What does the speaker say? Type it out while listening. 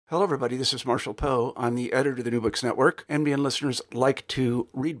Hello, everybody. This is Marshall Poe. I'm the editor of the New Books Network. NBN listeners like to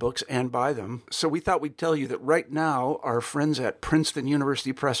read books and buy them. So we thought we'd tell you that right now, our friends at Princeton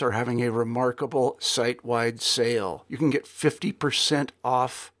University Press are having a remarkable site-wide sale. You can get 50%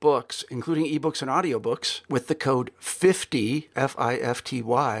 off books, including ebooks and audiobooks, with the code 50,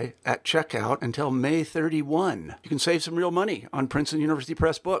 F-I-F-T-Y, at checkout until May 31. You can save some real money on Princeton University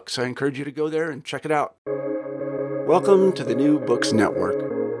Press books. I encourage you to go there and check it out. Welcome to the New Books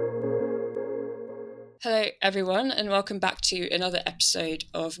Network. Hello, everyone, and welcome back to another episode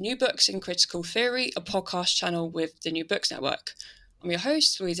of New Books in Critical Theory, a podcast channel with the New Books Network. I'm your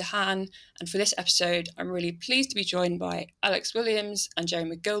host, Louisa Hahn, and for this episode, I'm really pleased to be joined by Alex Williams and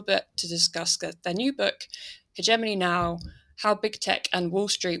Jeremy Gilbert to discuss their new book, Hegemony Now: How Big Tech and Wall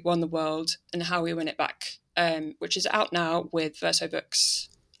Street Won the World and How We Win It Back, which is out now with Verso Books.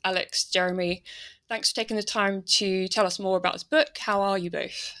 Alex, Jeremy, thanks for taking the time to tell us more about this book. How are you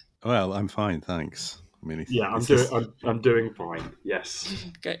both? Well, I'm fine, thanks. I mean, I'm doing fine. Yes.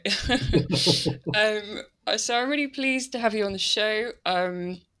 Great. So I'm really pleased to have you on the show.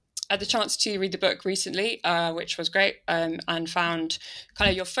 I had the chance to read the book recently, which was great, and found kind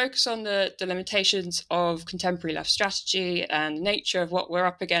of your focus on the limitations of contemporary left strategy and the nature of what we're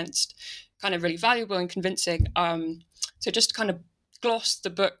up against kind of really valuable and convincing. So just to kind of gloss the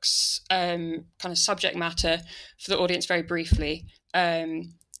book's kind of subject matter for the audience very briefly.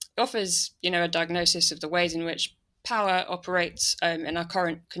 Offers, a diagnosis of the ways in which power operates in our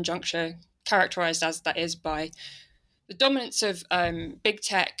current conjuncture, characterized as that is by the dominance of big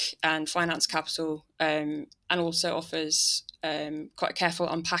tech and finance capital, and also offers quite a careful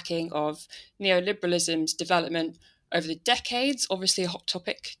unpacking of neoliberalism's development over the decades, obviously a hot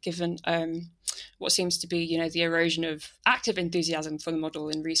topic given what seems to be, the erosion of active enthusiasm for the model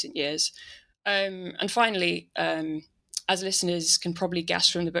in recent years. And finally, as listeners can probably guess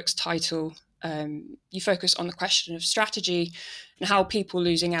from the book's title, you focus on the question of strategy and how people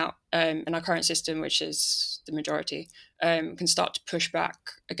losing out in our current system, which is the majority, can start to push back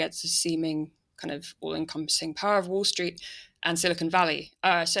against the seeming kind of all-encompassing power of Wall Street and Silicon Valley.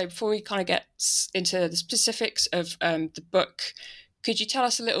 So before we kind of get into the specifics of the book, could you tell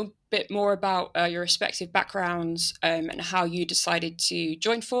us a little bit more about your respective backgrounds and how you decided to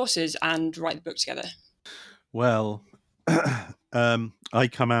join forces and write the book together? Well, I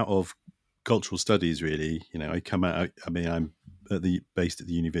come out of cultural studies, really. I'm based at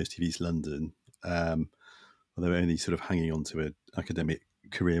the University of East London, although only sort of hanging on to an academic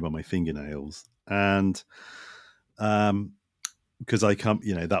career by my fingernails. And because I come,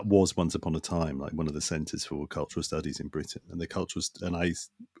 that was once upon a time like one of the centres for cultural studies in Britain, and I'm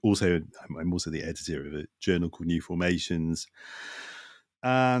also the editor of a journal called New Formations,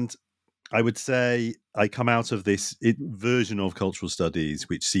 and I would say I come out of this version of cultural studies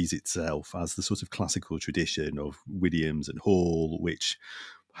which sees itself as the sort of classical tradition of Williams and Hall, which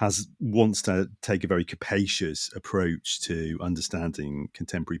wants to take a very capacious approach to understanding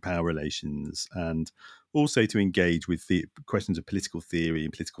contemporary power relations, and also to engage with the questions of political theory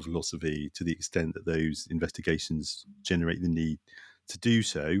and political philosophy to the extent that those investigations generate the need to do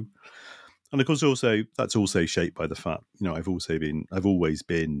so. And of course, that's also shaped by the fact, I've always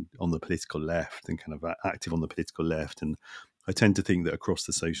been on the political left and kind of active on the political left. And I tend to think that across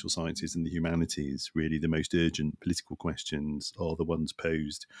the social sciences and the humanities, really the most urgent political questions are the ones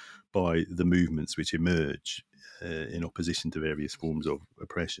posed by the movements which emerge in opposition to various forms of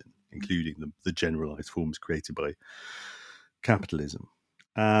oppression, including the generalized forms created by capitalism.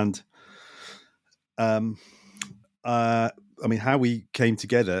 And how we came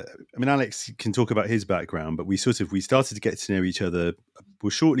together. Alex can talk about his background, but we started to get to know each other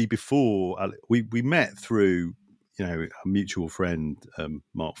shortly before we met through, a mutual friend,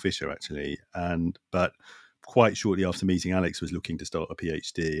 Mark Fisher, actually. But quite shortly after meeting, Alex was looking to start a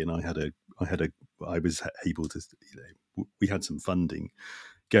PhD, and I was able to, we had some funding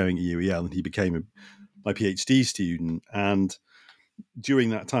going at UEL, and he became my PhD student. And during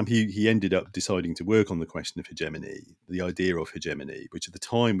that time, he ended up deciding to work on the question of hegemony, the idea of hegemony, which at the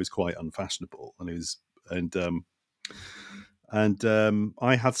time was quite unfashionable,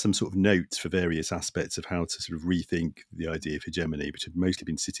 I had some sort of notes for various aspects of how to sort of rethink the idea of hegemony, which had mostly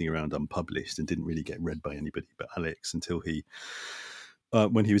been sitting around unpublished and didn't really get read by anybody but Alex until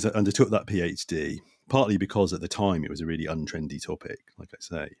when he undertook that PhD. Partly because at the time it was a really untrendy topic, like I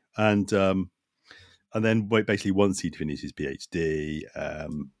say, and then basically once he'd finished his PhD,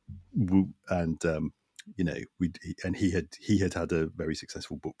 he had had a very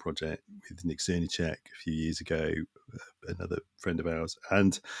successful book project with Nick Cernicek a few years ago, another friend of ours,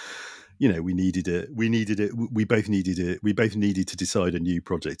 and we both needed to decide a new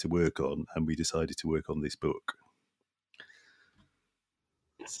project to work on, and we decided to work on this book.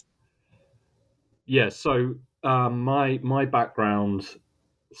 Yeah, so my background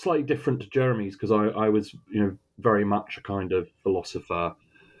slightly different to Jeremy's, because I was very much a kind of philosopher,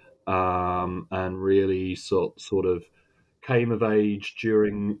 and really sort of came of age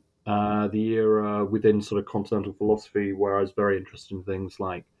during the era within sort of continental philosophy, where I was very interested in things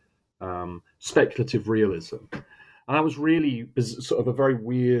like speculative realism. And that was really sort of a very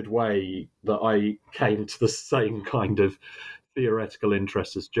weird way that I came to the same kind of theoretical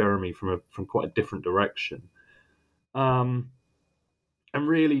interest as Jeremy from quite a different direction. And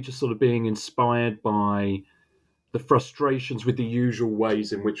really just sort of being inspired by the frustrations with the usual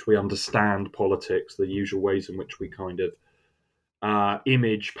ways in which we understand politics, the usual ways in which we kind of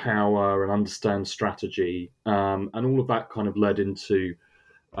image power and understand strategy. And all of that kind of led into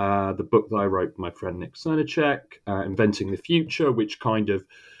the book that I wrote with my friend Nick Cernacek, Inventing the Future, which kind of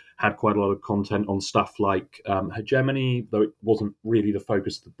had quite a lot of content on stuff like hegemony, though it wasn't really the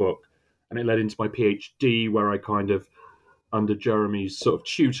focus of the book. And it led into my PhD, where I kind of, under Jeremy's sort of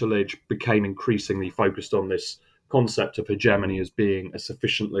tutelage, became increasingly focused on this concept of hegemony as being a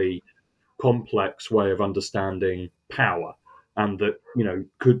sufficiently complex way of understanding power, and that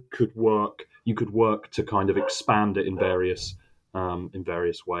could work. You could work to kind of expand it in various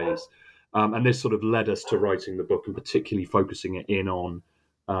ways, and this sort of led us to writing the book, and particularly focusing it in on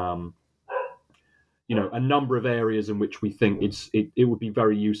a number of areas in which we think it would be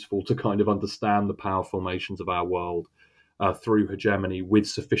very useful to kind of understand the power formations of our world through hegemony, with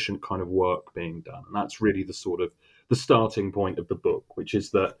sufficient kind of work being done. And that's really the sort of the starting point of the book, which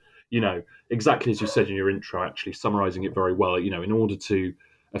is that, exactly as you said in your intro, actually summarizing it very well, in order to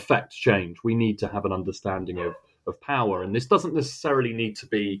affect change, we need to have an understanding of power. And this doesn't necessarily need to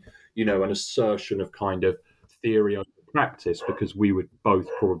be, an assertion of kind of theory over practice, because we would both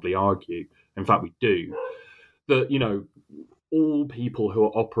probably argue, in fact we do, that, all people who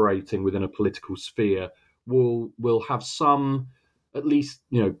are operating within a political sphere will have some, at least,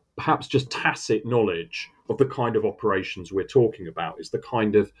 perhaps just tacit knowledge of the kind of operations we're talking about. Is the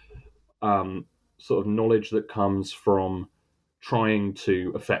kind of sort of knowledge that comes from trying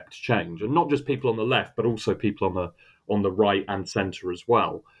to affect change, and not just people on the left, but also people on the right and centre as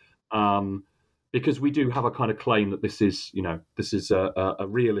well. Because we do have a kind of claim that this is a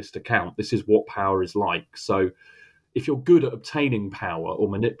realist account. This is what power is like. So if you're good at obtaining power or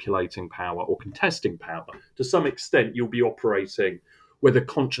manipulating power or contesting power, to some extent you'll be operating, whether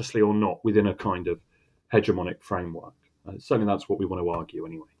consciously or not, within a kind of hegemonic framework. Certainly that's what we want to argue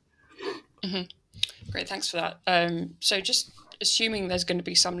anyway. Mm-hmm. Great, thanks for that. So just assuming there's going to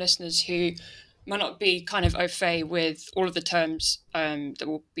be some listeners who might not be kind of au fait with all of the terms that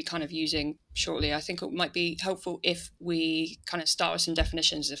we'll be kind of using shortly, I think it might be helpful if we kind of start with some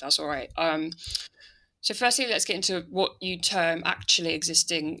definitions, if that's all right. So firstly, let's get into what you term actually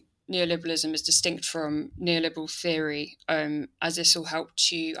existing neoliberalism as distinct from neoliberal theory, as this will help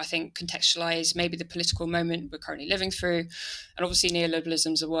to, I think, contextualize maybe the political moment we're currently living through. And obviously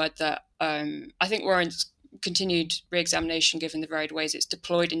neoliberalism is a word that I think warrants continued re-examination given the varied ways it's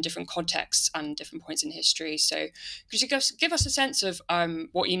deployed in different contexts and different points in history. So could you give us a sense of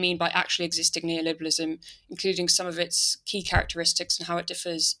what you mean by actually existing neoliberalism, including some of its key characteristics and how it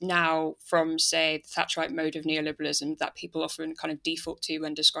differs now from, say, the Thatcherite mode of neoliberalism that people often kind of default to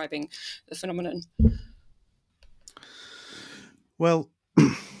when describing the phenomenon? Well,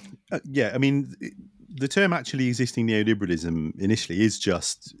 yeah, I mean, the term actually existing neoliberalism initially is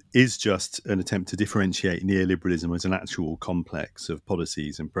just an attempt to differentiate neoliberalism as an actual complex of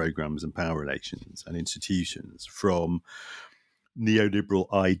policies and programs and power relations and institutions from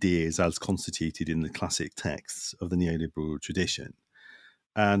neoliberal ideas as constituted in the classic texts of the neoliberal tradition.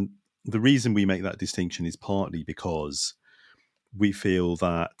 And the reason we make that distinction is partly because we feel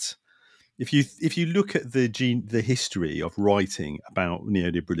that if you look at the history of writing about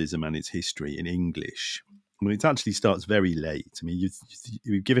neoliberalism and its history in English, I mean, it actually starts very late. I mean,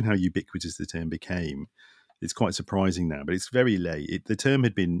 given how ubiquitous the term became, it's quite surprising now, but it's very late. The term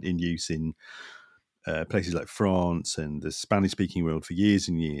had been in use in places like France and the Spanish-speaking world for years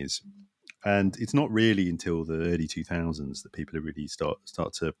and years, and it's not really until the early 2000s that people really start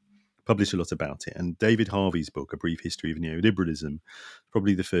to publish a lot about it. And David Harvey's book, A Brief History of Neoliberalism,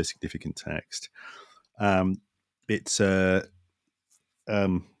 probably the first significant text. It's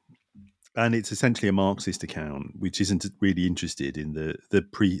And it's essentially a Marxist account, which isn't really interested in the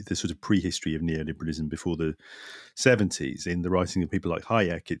sort of prehistory of neoliberalism before the 70s. In the writing of people like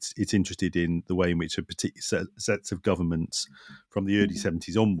Hayek, it's interested in the way in which a particular sets of governments from the early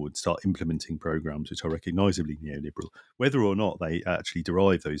 70s onwards start implementing programs which are recognisably neoliberal, whether or not they actually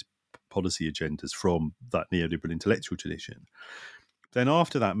derive those policy agendas from that neoliberal intellectual tradition. Then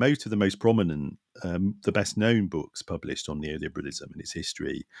after that, most of the most prominent, the best known books published on neoliberalism and its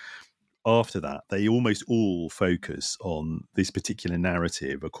history, after that, they almost all focus on this particular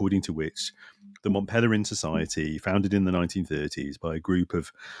narrative, according to which the Mont Pelerin Society, founded in the 1930s by a group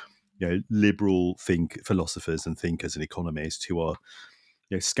of liberal philosophers and thinkers and economists who are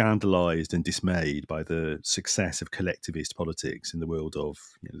scandalized and dismayed by the success of collectivist politics in the world of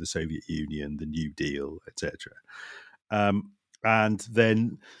the Soviet Union, the New Deal, etc. And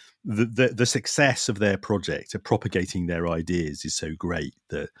then the success of their project of propagating their ideas is so great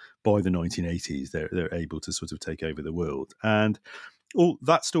that by the 1980s they're able to sort of take over the world. And all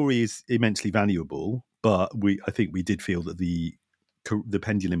that story is immensely valuable, but I think we did feel that the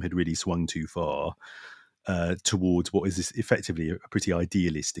pendulum had really swung too far towards what is this effectively a pretty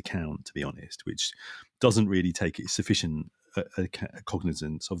idealist account, to be honest, which doesn't really take sufficient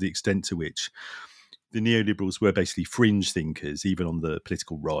cognizance of the extent to which the neoliberals were basically fringe thinkers, even on the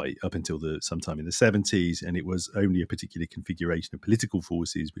political right, up until sometime in the 70s, and it was only a particular configuration of political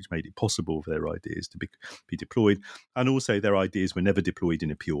forces which made it possible for their ideas to be deployed. And also their ideas were never deployed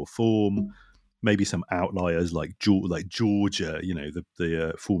in a pure form. Maybe some outliers like Georgia,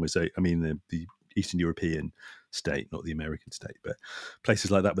 the former, the Eastern European state, not the American state, but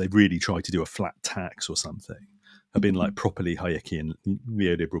places like that where they've really tried to do a flat tax or something, have been like properly Hayekian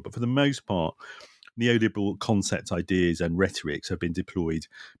neoliberal. But for the most part, neoliberal concepts, ideas and rhetorics have been deployed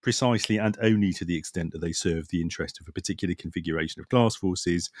precisely and only to the extent that they serve the interest of a particular configuration of class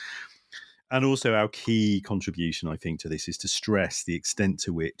forces. And also our key contribution, I think, to this is to stress the extent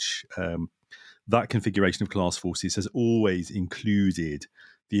to which that configuration of class forces has always included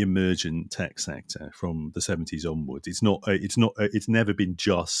the emergent tech sector from the 70s onwards. It's never been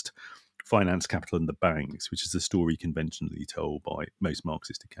just finance, capital and the banks, which is the story conventionally told by most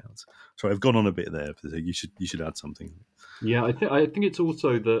Marxist accounts. Sorry, I've gone on a bit there, so you should add something. Yeah, I think it's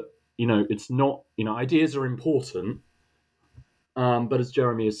also that it's not ideas are important, but as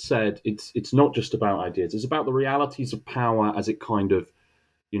Jeremy has said, it's not just about ideas. It's about the realities of power as it kind of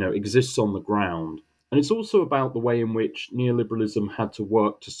exists on the ground, and it's also about the way in which neoliberalism had to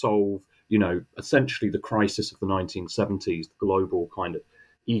work to solve essentially the crisis of the 1970s, the global kind of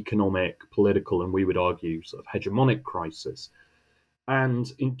economic, political, and we would argue sort of hegemonic crisis.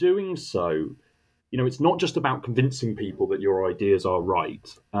 And in doing so, it's not just about convincing people that your ideas are right,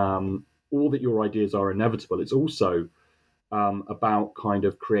 or that your ideas are inevitable. It's also about kind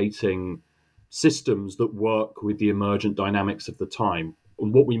of creating systems that work with the emergent dynamics of the time.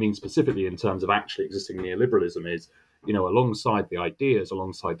 And what we mean specifically in terms of actually existing neoliberalism is, alongside the ideas,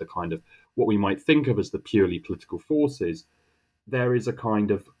 alongside the kind of what we might think of as the purely political forces, there is a kind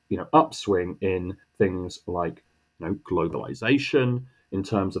of upswing in things like globalization, in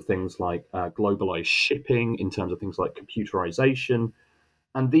terms of things like globalized shipping, in terms of things like computerization,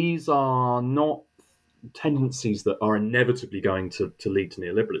 and these are not tendencies that are inevitably going to lead to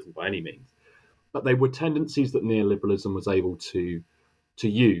neoliberalism by any means, but they were tendencies that neoliberalism was able to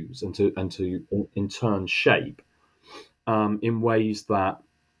use and to in turn shape in ways that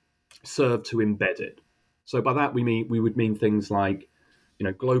serve to embed it. So by that we would mean things like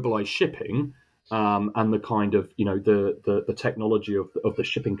globalized shipping and the kind of the technology of the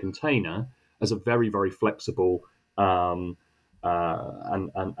shipping container as a very, very flexible and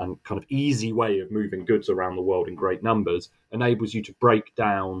kind of easy way of moving goods around the world in great numbers enables you to break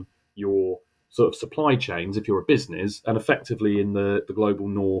down your sort of supply chains if you're a business, and effectively in the global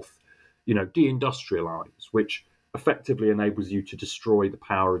north, deindustrialize, which effectively enables you to destroy the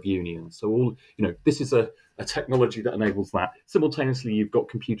power of unions. So all this is a technology that enables that. Simultaneously, you've got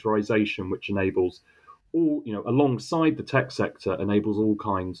computerization, which enables all alongside the tech sector, enables all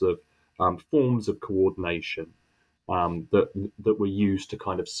kinds of forms of coordination that were used to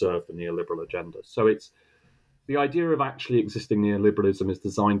kind of serve the neoliberal agenda. So it's the idea of actually existing neoliberalism is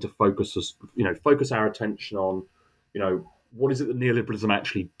designed to focus our attention on, what is it that neoliberalism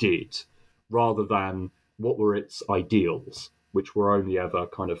actually did, rather than what were its ideals, which were only ever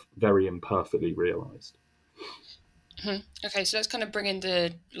kind of very imperfectly realized. Mm-hmm. Okay, so let's kind of bring in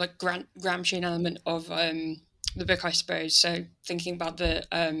the Gramscian element of the book, I suppose. So thinking about the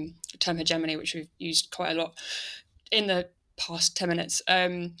term hegemony, which we've used quite a lot in the past 10 minutes.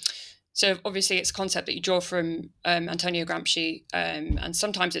 So obviously it's a concept that you draw from Antonio Gramsci, and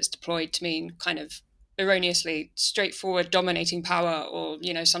sometimes it's deployed to mean kind of erroneously straightforward dominating power, or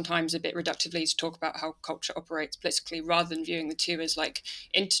sometimes a bit reductively to talk about how culture operates politically, rather than viewing the two as like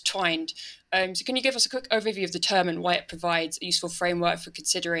intertwined. So can you give us a quick overview of the term and why it provides a useful framework for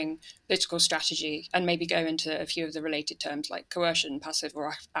considering political strategy, and maybe go into a few of the related terms like coercion, passive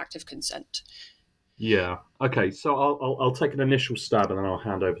or active consent? Yeah. Okay. So I'll take an initial stab and then I'll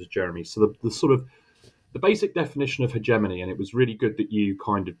hand over to Jeremy. So the basic definition of hegemony, and it was really good that you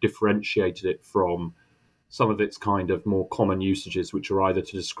kind of differentiated it from some of its kind of more common usages, which are either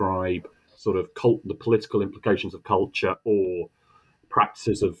to describe sort of the political implications of culture or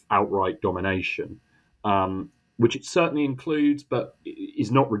practices of outright domination, which it certainly includes, but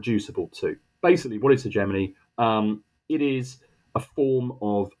is not reducible to. Basically, what is hegemony? It is a form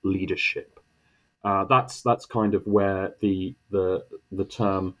of leadership. That's kind of where the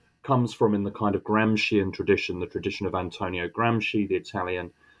term comes from in the kind of Gramscian tradition, the tradition of Antonio Gramsci, the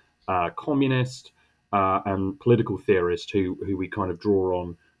Italian communist and political theorist who we kind of draw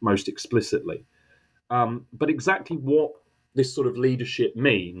on most explicitly. But exactly what this sort of leadership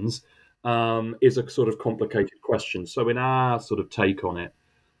means is a sort of complicated question. So in our sort of take on it,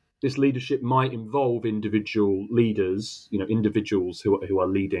 this leadership might involve individual leaders, individuals who are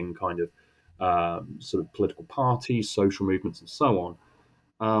leading kind of sort of political parties, social movements, and so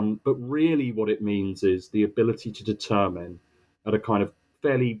on. But really what it means is the ability to determine at a kind of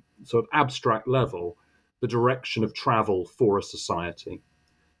fairly sort of abstract level the direction of travel for a society.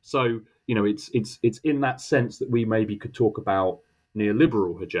 So, it's in that sense that we maybe could talk about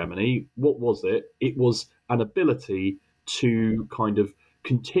neoliberal hegemony. What was it? It was an ability to kind of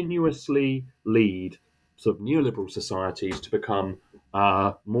continuously lead sort of neoliberal societies to become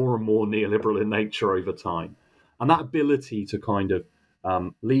more and more neoliberal in nature over time. And that ability to kind of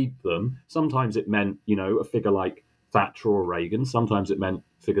lead them, sometimes it meant, a figure like Thatcher or Reagan, sometimes it meant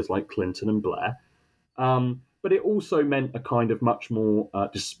figures like Clinton and Blair. But it also meant a kind of much more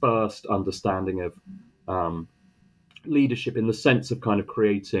dispersed understanding of leadership in the sense of kind of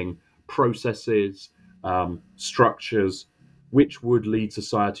creating processes, structures, which would lead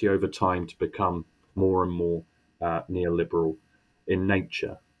society over time to become more and more neoliberal in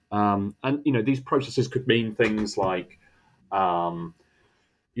nature. And, these processes could mean things like,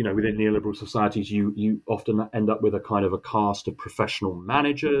 within neoliberal societies, you often end up with a kind of a cast of professional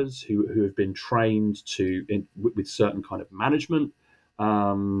managers who have been trained with certain kind of management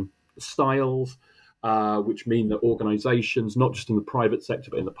styles, which mean that organizations, not just in the private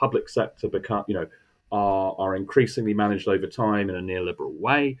sector, but in the public sector, are increasingly managed over time in a neoliberal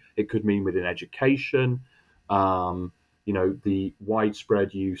way. It could mean within education, the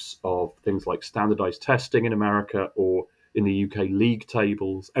widespread use of things like standardized testing in America, or in the UK, league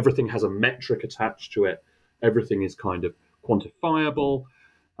tables. Everything has a metric attached to it. Everything is kind of quantifiable.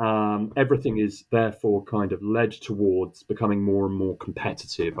 Everything is therefore kind of led towards becoming more and more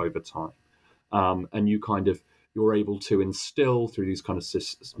competitive over time. And you're able to instill through these kind of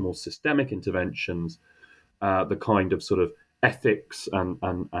more systemic interventions the kind of sort of ethics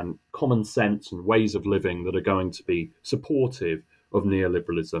and common sense and ways of living that are going to be supportive of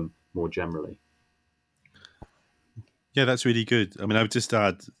neoliberalism more generally. Yeah, that's really good. I mean, I would just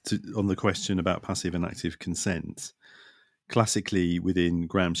add on the question about passive and active consent. Classically, within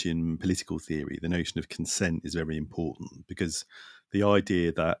Gramscian political theory, the notion of consent is very important, because the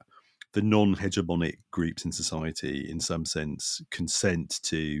idea that the non-hegemonic groups in society, in some sense, consent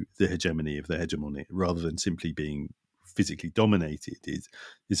to the hegemony of the hegemonic rather than simply being physically dominated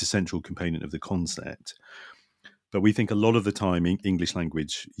is a central component of the concept. But we think a lot of the time English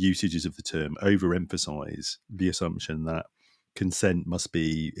language usages of the term overemphasize the assumption that consent must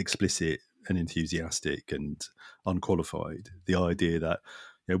be explicit and enthusiastic and unqualified. The idea that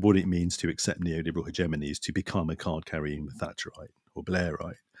what it means to accept neoliberal hegemony is to become a card-carrying Thatcherite or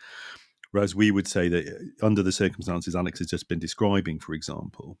Blairite. Whereas we would say that under the circumstances Alex has just been describing, for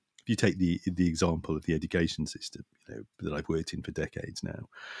example, if you take the example of the education system that I've worked in for decades now,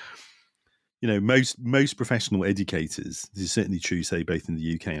 most professional educators, this is certainly true, say, both in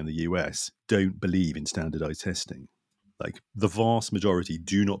the UK and the US, don't believe in standardized testing. Like, the vast majority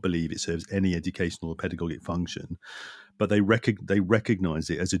do not believe it serves any educational or pedagogic function, but they recognize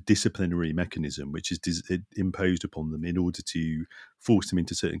it as a disciplinary mechanism which is imposed upon them in order to force them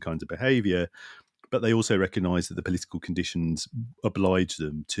into certain kinds of behavior. But they also recognize that the political conditions oblige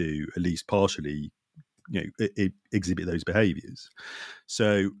them to at least partially, exhibit those behaviors.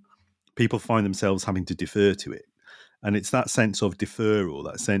 So people find themselves having to defer to it. And it's that sense of deferral,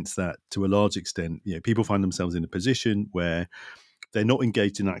 that sense that to a large extent, people find themselves in a position where they're not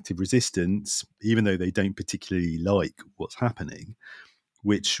engaged in active resistance, even though they don't particularly like what's happening,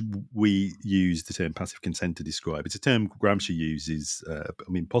 which we use the term passive consent to describe. It's a term Gramsci uses,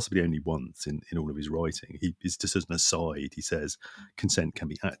 possibly only once in all of his writing. It's just as an aside, he says consent can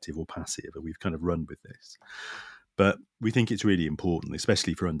be active or passive, and we've kind of run with this. But we think it's really important,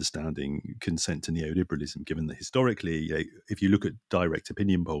 especially for understanding consent to neoliberalism, given that historically, if you look at direct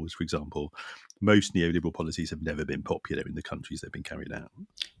opinion polls, for example, most neoliberal policies have never been popular in the countries they've been carried out.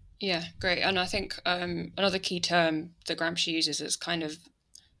 Yeah, great. And I think another key term that Gramsci uses is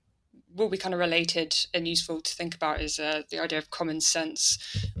will be kind of related and useful to think about is the idea of common sense,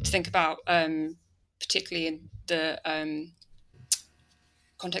 to think about particularly in the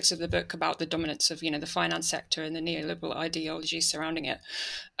context of the book about the dominance of the finance sector and the neoliberal ideology surrounding it.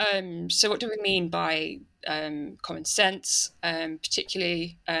 So what do we mean by common sense,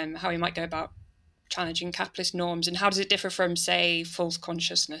 particularly how we might go about challenging capitalist norms, and how does it differ from, say, false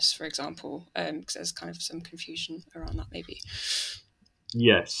consciousness, for example? Because there's kind of some confusion around that, maybe.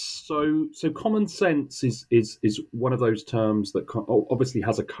 Yes. So common sense is one of those terms that obviously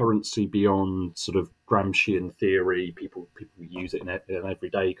has a currency beyond sort of Gramscian theory. People use it in an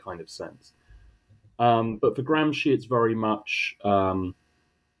everyday kind of sense. But for Gramsci, it's very much a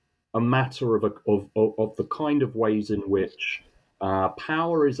matter of the kind of ways in which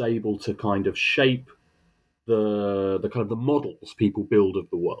power is able to kind of shape the kind of the models people build of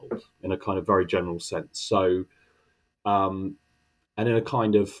the world in a kind of very general sense. So. And in a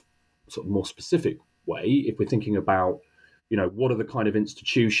kind of sort of more specific way, if we're thinking about, what are the kind of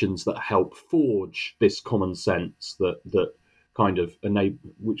institutions that help forge this common sense that kind of enable,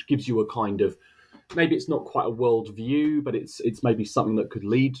 which gives you a kind of, maybe it's not quite a world view, but it's maybe something that could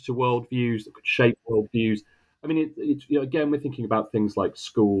lead to world views, that could shape world views. I mean, again, we're thinking about things like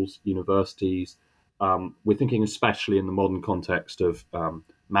schools, universities. We're thinking especially in the modern context of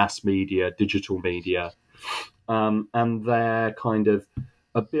mass media, digital media. And their kind of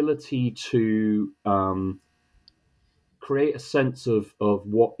ability to create a sense of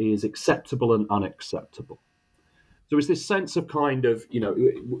what is acceptable and unacceptable. So it's this sense of kind of,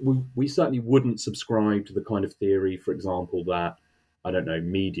 we certainly wouldn't subscribe to the kind of theory, for example, that, I don't know,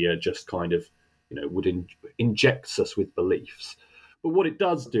 media just kind of, would injects us with beliefs. But what it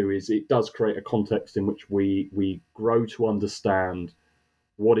does do is it does create a context in which we grow to understand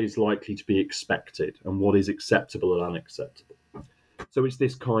what is likely to be expected and what is acceptable and unacceptable. So it's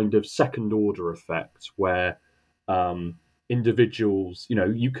this kind of second order effect where individuals,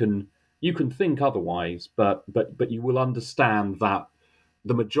 you can think otherwise, but you will understand that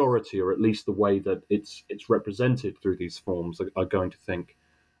the majority, or at least the way that it's represented through these forms, are going to think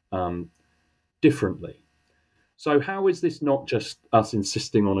differently. So how is this not just us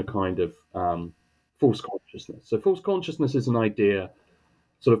insisting on a kind of false consciousness? So false consciousness is an idea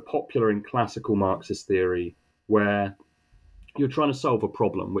sort of popular in classical Marxist theory, where you're trying to solve a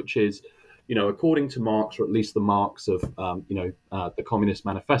problem, which is, according to Marx, or at least the Marx of, the Communist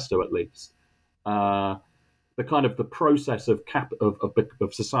Manifesto, at least, the kind of the process of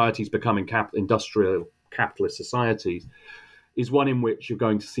societies becoming industrial capitalist societies is one in which you're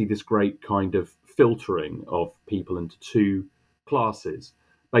going to see this great kind of filtering of people into two classes,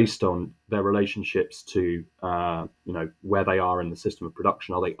 based on their relationships to, where they are in the system of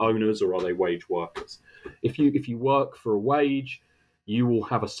production. Are they owners or are they wage workers? If you work for a wage, you will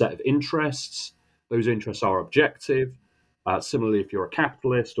have a set of interests. Those interests are objective. Similarly, if you're a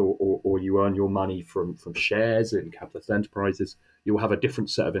capitalist or you earn your money from shares in capitalist enterprises, you will have a different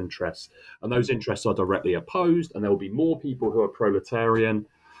set of interests. And those interests are directly opposed, and there will be more people who are proletarian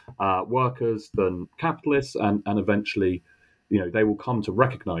workers than capitalists, and eventually, they will come to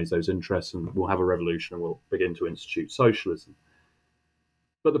recognize those interests, and we'll have a revolution and we'll begin to institute socialism.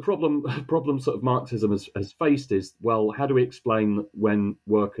 But the problem sort of Marxism has faced is, well, how do we explain when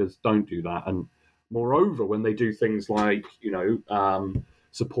workers don't do that? And moreover, when they do things like,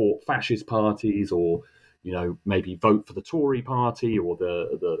 support fascist parties, or, maybe vote for the Tory party or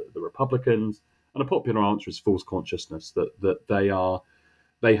the Republicans. And a popular answer is false consciousness, that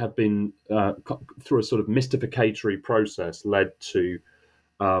they have been, through a sort of mystificatory process, led to,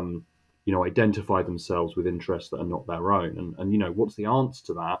 identify themselves with interests that are not their own. And what's the answer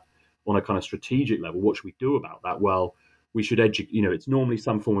to that on a kind of strategic level? What should we do about that? Well, we should educate, it's normally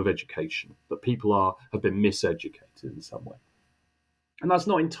some form of education, that people have been miseducated in some way. And that's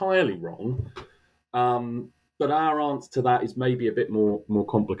not entirely wrong. But our answer to that is maybe a bit more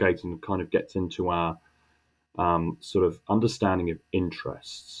complicated, and kind of gets into our sort of understanding of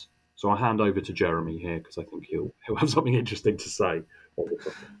interests. So I'll hand over to Jeremy here, because I think he'll have something interesting to say.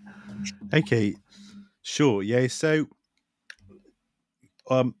 Okay, sure. Yeah, so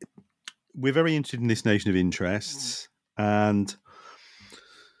we're very interested in this notion of interests, and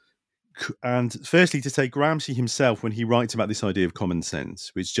firstly, to say Gramsci himself, when he writes about this idea of common sense,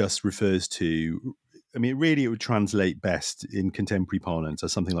 which just refers to, I mean, really it would translate best in contemporary parlance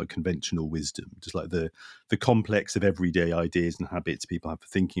as something like conventional wisdom, just like the complex of everyday ideas and habits people have for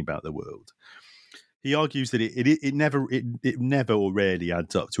thinking about the world. He argues that it never or rarely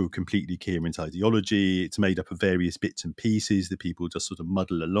adds up to a completely coherent ideology. It's made up of various bits and pieces that people just sort of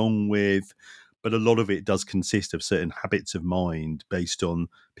muddle along with. But a lot of it does consist of certain habits of mind based on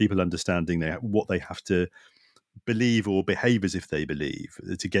people understanding what they have to believe or behave as if they believe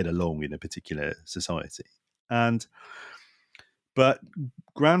to get along in a particular society. But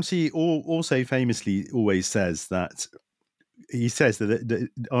Gramsci also famously always says that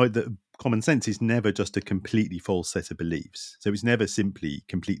that common sense is never just a completely false set of beliefs. So it's never simply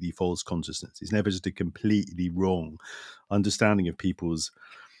completely false consciousness. It's never just a completely wrong understanding of people's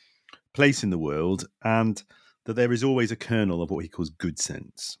place in the world, and that there is always a kernel of what he calls good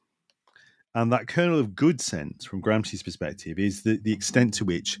sense. And that kernel of good sense, from Gramsci's perspective, is the extent to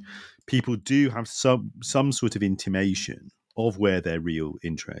which people do have some sort of intimation of where their real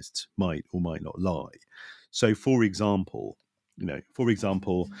interests might or might not lie. So, for example,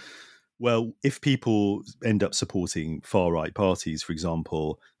 well, if people end up supporting far-right parties, for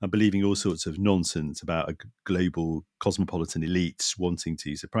example, and believing all sorts of nonsense about a global cosmopolitan elites wanting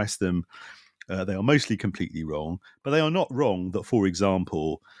to suppress them, they are mostly completely wrong. But they are not wrong that, for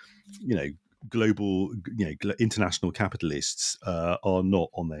example, global, international capitalists are not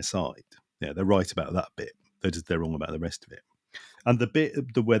on their side. Yeah, they're right about that bit. They're wrong about the rest of it. And the bit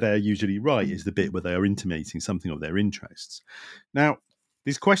where they're usually right is the bit where they are intimating something of their interests. Now,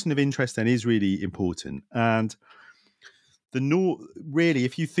 this question of interest then is really important. And really,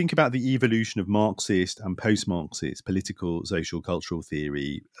 if you think about the evolution of Marxist and post-Marxist political, social, cultural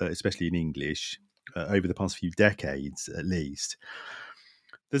theory, especially in English, over the past few decades at least,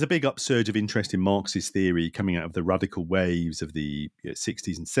 there's a big upsurge of interest in Marxist theory coming out of the radical waves of the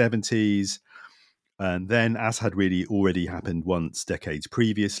 60s and 70s. And then, as had really already happened once decades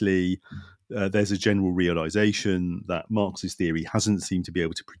previously, there's a general realization that Marxist theory hasn't seemed to be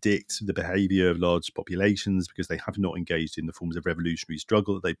able to predict the behavior of large populations because they have not engaged in the forms of revolutionary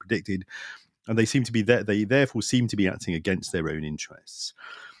struggle that they predicted. And they therefore seem to be acting against their own interests.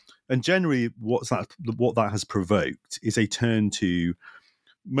 And generally, what that has provoked is a turn to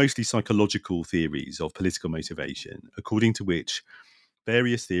mostly psychological theories of political motivation, according to which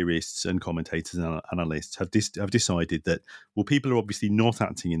various theorists and commentators and analysts have decided that, well, people are obviously not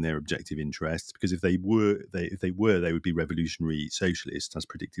acting in their objective interests, because if they were, they would be revolutionary socialists, as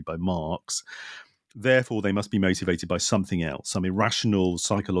predicted by Marx. Therefore, they must be motivated by something else, some irrational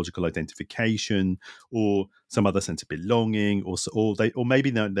psychological identification, or some other sense of belonging, or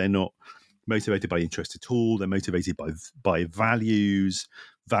maybe they're not motivated by interest at all. They're motivated by values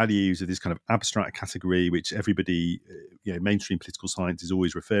of this kind of abstract category, which everybody, mainstream political science is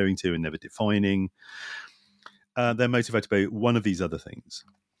always referring to and never defining. They're motivated by one of these other things.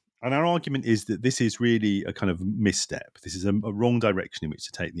 And our argument is that this is really a kind of misstep. This is a wrong direction in which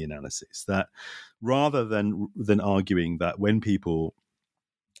to take the analysis. That rather than arguing that when people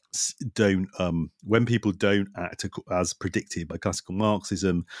don't act as predicted by classical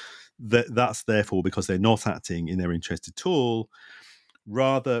Marxism, that's therefore because they're not acting in their interest at all.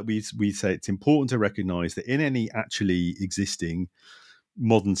 Rather, we say it's important to recognize that in any actually existing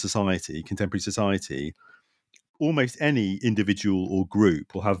modern society, contemporary society, almost any individual or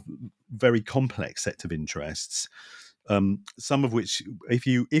group will have very complex set of interests, some of which, if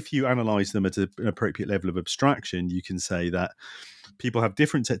you analyze them at an appropriate level of abstraction, you can say that people have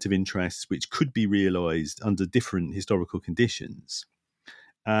different sets of interests which could be realized under different historical conditions.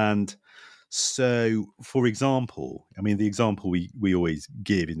 And so, for example, the example we always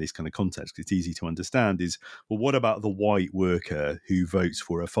give in this kind of context, it's easy to understand, is, well, what about the white worker who votes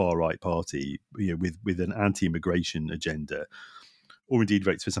for a far-right party, with an anti-immigration agenda, or indeed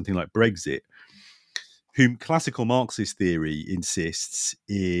votes for something like Brexit, whom classical Marxist theory insists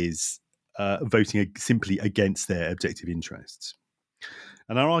is voting simply against their objective interests?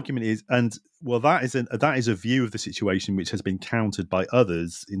 And our argument is, that is a view of the situation which has been countered by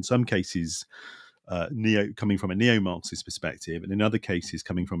others, in some cases coming from a neo-Marxist perspective, and in other cases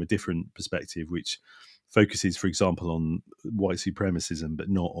coming from a different perspective, which focuses, for example, on white supremacism, but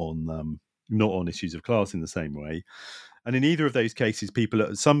not on issues of class in the same way. And in either of those cases, people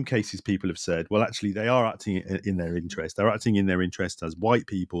have said, well, actually, they are acting in their interest. They're acting in their interest as white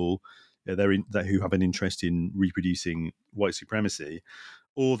people who have an interest in reproducing white supremacy,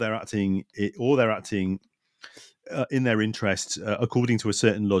 or they're acting in their interests according to a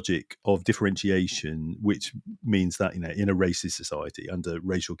certain logic of differentiation, which means that, in a racist society under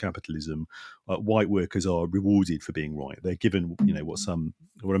racial capitalism, white workers are rewarded for being right. They're given,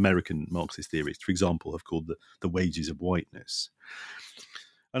 what American Marxist theorists, for example, have called the wages of whiteness.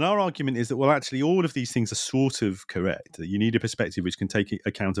 And our argument is that, well, actually, all of these things are sort of correct, that you need a perspective which can take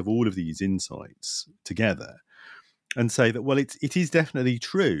account of all of these insights together and say that, well, it is definitely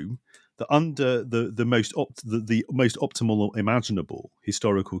true that under the most optimal imaginable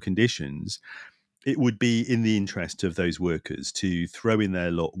historical conditions, it would be in the interest of those workers to throw in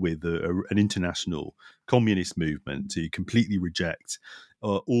their lot with an international communist movement to completely reject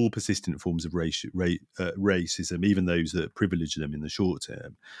all persistent forms of racism, even those that privilege them in the short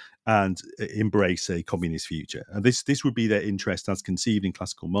term, and embrace a communist future. And this would be their interest as conceived in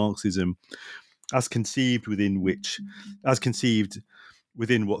classical Marxism, as conceived within what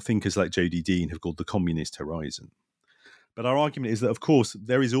thinkers like Jody Dean have called the communist horizon. But our argument is that, of course,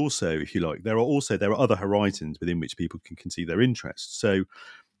 there is also, if you like, there are other horizons within which people can conceive their interests. So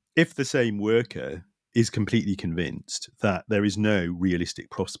if the same worker is completely convinced that there is no realistic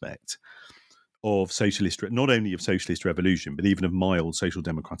prospect of not only of socialist revolution, but even of mild social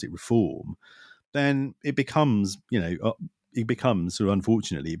democratic reform, then it becomes,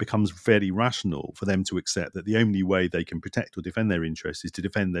 unfortunately, it becomes very rational for them to accept that the only way they can protect or defend their interests is to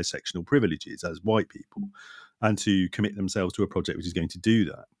defend their sectional privileges as white people, and to commit themselves to a project which is going to do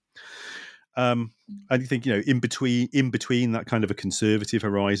that. I think, in between that kind of a conservative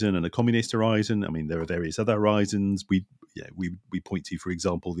horizon and a communist horizon, I mean, there are various other horizons. We point to, for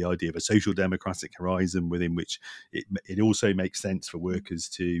example, the idea of a social democratic horizon within which it also makes sense for workers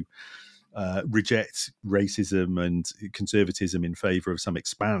to reject racism and conservatism in favour of some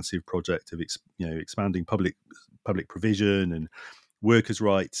expansive project of expanding public provision and workers'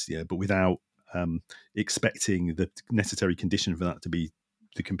 rights, but without expecting the necessary condition for that to be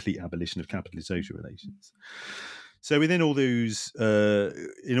the complete abolition of capitalist social relations. So within all those,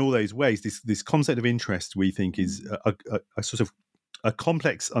 in all those ways, this concept of interest, we think, is a sort of a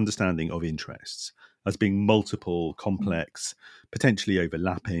complex understanding of interests as being multiple, complex, potentially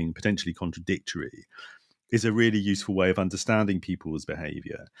overlapping, potentially contradictory, is a really useful way of understanding people's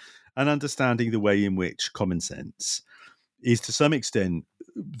behaviour and understanding the way in which common sense is, to some extent,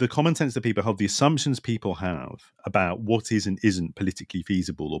 the common sense that people have, the assumptions people have about what is and isn't politically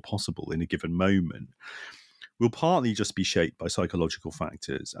feasible or possible in a given moment, will partly just be shaped by psychological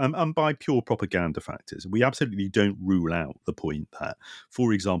factors and by pure propaganda factors. We absolutely don't rule out the point that,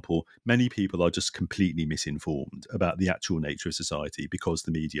 for example, many people are just completely misinformed about the actual nature of society because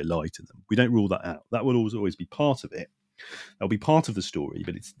the media lie to them. We don't rule that out. That will always be part of it. That'll be part of the story,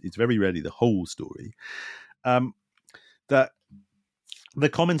 but it's very rarely the whole story. That the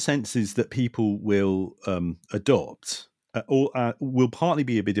common senses that people will adopt will partly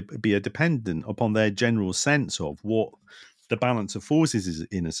be dependent upon their general sense of what the balance of forces is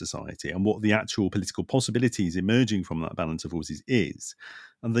in a society and what the actual political possibilities emerging from that balance of forces is.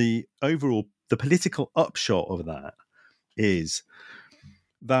 And the political upshot of that is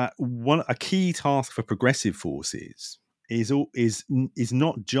that a key task for progressive forces is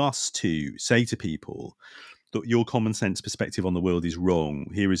not just to say to people that your common sense perspective on the world is wrong.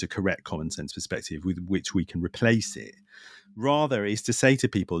 Here is a correct common sense perspective with which we can replace it. Rather, is to say to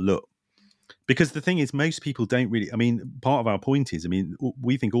people, look, because the thing is, most people don't really, part of our point is,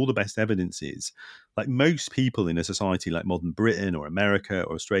 we think all the best evidence is, like, most people in a society like modern Britain or America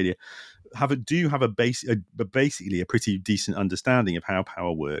or Australia do have basically a pretty decent understanding of how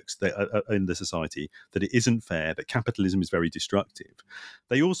power works in the society, that it isn't fair, that capitalism is very destructive.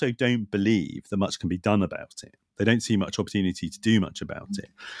 They also don't believe that much can be done about it. They don't see much opportunity to do much about it.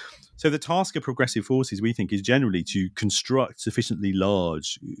 So the task of progressive forces, we think, is generally to construct sufficiently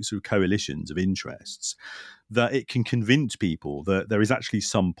large sort of coalitions of interests that it can convince people that there is actually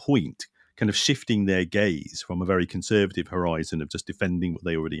some point kind of shifting their gaze from a very conservative horizon of just defending what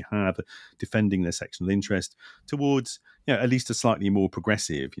they already have, defending their sectional interest, towards at least a slightly more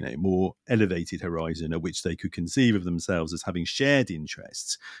progressive, more elevated horizon at which they could conceive of themselves as having shared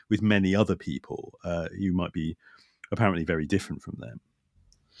interests with many other people who might be apparently very different from them.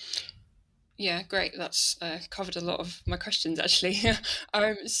 Yeah, great. That's covered a lot of my questions, actually.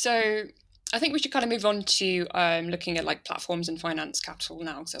 So I think we should kind of move on to looking at like platforms and finance capital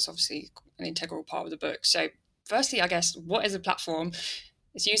now, because that's obviously an integral part of the book. So firstly, I guess, what is a platform?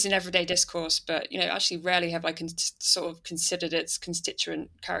 It's used in everyday discourse, but actually rarely have I sort of considered its constituent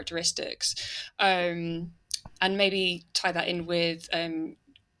characteristics, and maybe tie that in with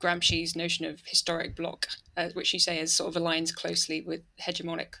Gramsci's notion of historic bloc, which you say is sort of aligns closely with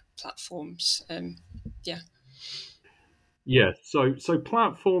hegemonic platforms. Yeah, so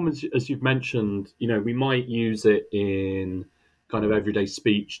platform, as you've mentioned, we might use it in kind of everyday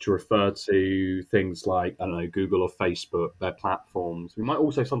speech to refer to things like, I don't know, Google or Facebook, their platforms. We might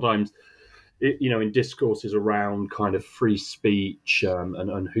also sometimes, in discourses around kind of free speech,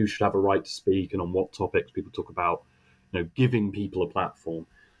 and who should have a right to speak and on what topics, people talk about, giving people a platform.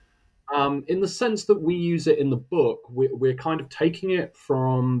 In the sense that we use it in the book, we're kind of taking it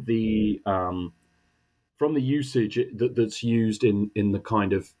from the usage that's used in the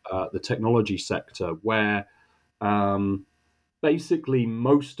kind of the technology sector, where basically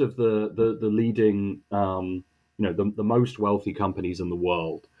most of the leading, the most wealthy companies in the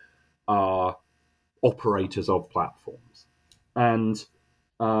world are operators of platforms. And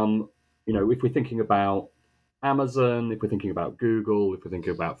if we're thinking about Amazon, if we're thinking about Google, if we're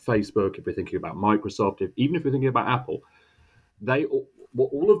thinking about Facebook, if we're thinking about Microsoft, even if we're thinking about Apple, they what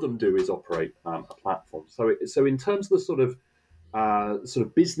all of them do is operate a platform. So in terms of the sort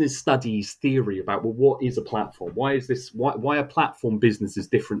of business studies theory about, well, what is a platform? Why are platform businesses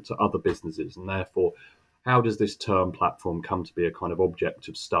different to other businesses, and therefore, how does this term platform come to be a kind of object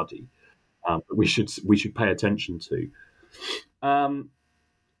of study that we should pay attention to? And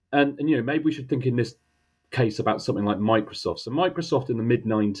maybe we should think in this case about something like Microsoft. So Microsoft in the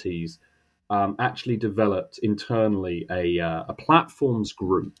mid-90s actually developed internally a platforms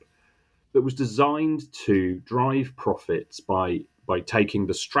group that was designed to drive profits by taking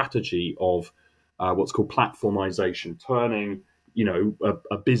the strategy of what's called platformization, turning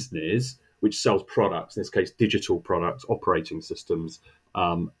a business which sells products, in this case digital products, operating systems,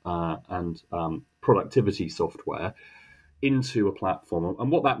 and productivity software, into a platform.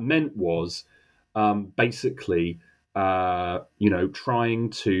 And what that meant was basically trying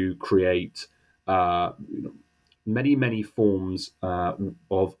to create many forms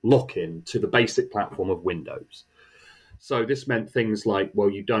of lock-in to the basic platform of Windows. So this meant things like,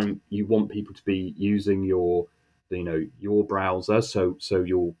 well, you want people to be using your browser, so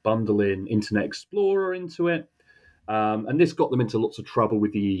you'll bundle in Internet Explorer into it, and this got them into lots of trouble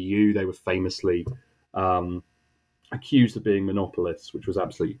with the EU. They were famously accused of being monopolists, which was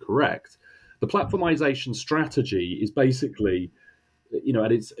absolutely correct. The platformization strategy is basically, to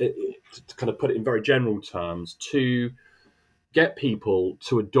kind of put it in very general terms, to get people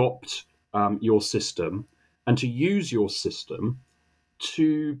to adopt your system and to use your system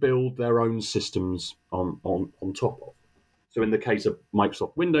to build their own systems on top of. So in the case of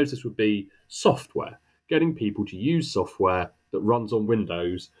Microsoft Windows, this would be software, getting people to use software that runs on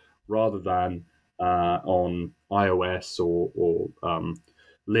Windows rather than on iOS or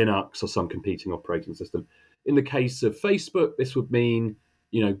Linux or some competing operating system. In the case of Facebook, this would mean,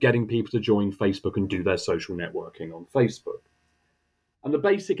 getting people to join Facebook and do their social networking on Facebook. And the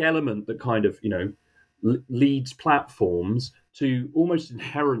basic element that kind of, leads platforms to almost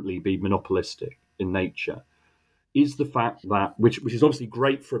inherently be monopolistic in nature is the fact that, which is obviously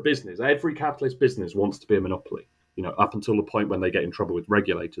great for a business. Every capitalist business wants to be a monopoly, up until the point when they get in trouble with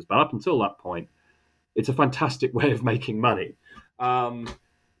regulators. But up until that point, it's a fantastic way of making money,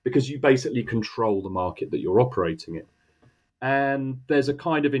 because you basically control the market that you're operating in. And there's a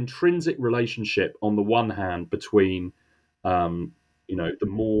kind of intrinsic relationship on the one hand between, the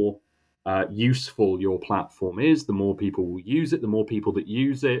more useful your platform is, the more people will use it, the more people that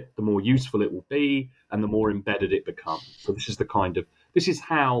use it, the more useful it will be, and the more embedded it becomes. So this is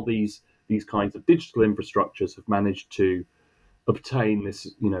how these kinds of digital infrastructures have managed to obtain this,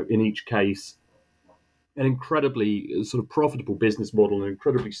 in each case, an incredibly sort of profitable business model, an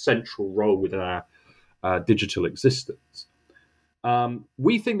incredibly central role within our digital existence.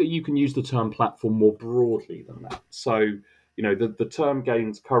 We think that you can use the term platform more broadly than that. So, the term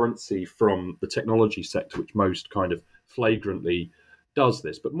gains currency from the technology sector, which most kind of flagrantly does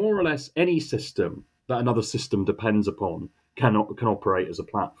this. But more or less, any system that another system depends upon can operate as a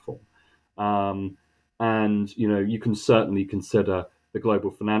platform. And you can certainly consider the global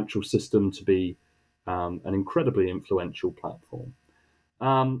financial system to be an incredibly influential platform.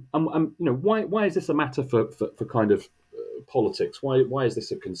 And why is this a matter for kind of politics? Why is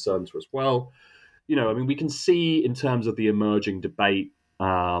this a concern to us? Well, we can see in terms of the emerging debate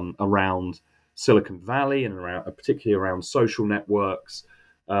around Silicon Valley and particularly around social networks,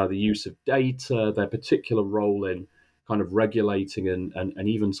 the use of data, their particular role in kind of regulating and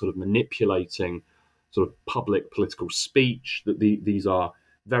even sort of manipulating sort of public political speech, that these are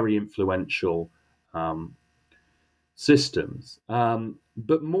very influential systems.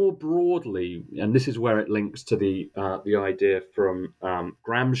 But more broadly, and this is where it links to the idea from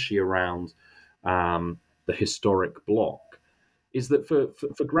Gramsci around the historic bloc, is that for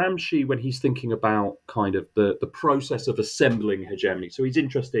Gramsci, when he's thinking about kind of the process of assembling hegemony, so he's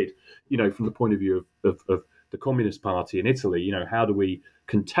interested, from the point of view of the Communist Party in Italy, how do we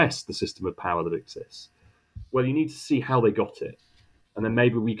contest the system of power that exists? Well, you need to see how they got it. And then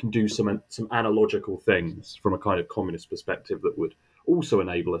maybe we can do some analogical things from a kind of communist perspective that would also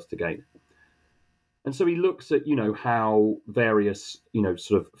enable us to gain it. And so he looks at, how various,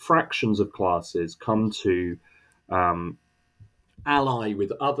 sort of fractions of classes come to ally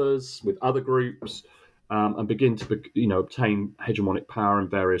with others, with other groups, and begin to, obtain hegemonic power in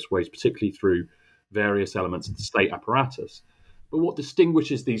various ways, particularly through various elements of the state apparatus. But what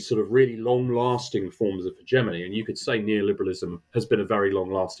distinguishes these sort of really long-lasting forms of hegemony, and you could say neoliberalism has been a very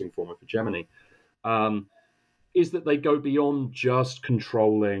long-lasting form of hegemony, is that they go beyond just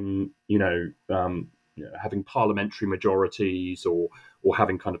controlling, having parliamentary majorities or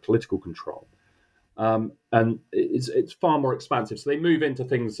having kind of political control. And it's far more expansive. So they move into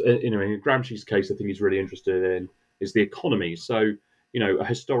things, in Gramsci's case, I think he's really interested in is the economy. So, a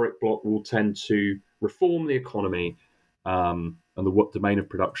historic bloc will tend to reform the economy and the domain of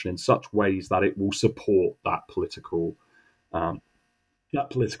production in such ways that it will support that political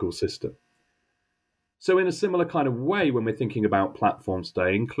system. So in a similar kind of way, when we're thinking about platforms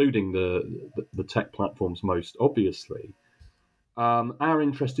today, including the tech platforms most obviously, our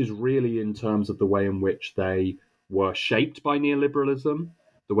interest is really in terms of the way in which they were shaped by neoliberalism,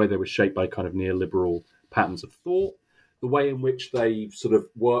 the way they were shaped by kind of neoliberal patterns of thought, the way in which they sort of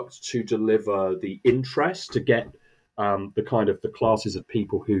worked to deliver the interest to get the classes of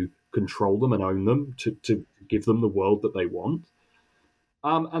people who control them and own them to give them the world that they want.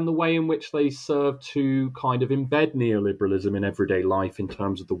 And the way in which they serve to kind of embed neoliberalism in everyday life in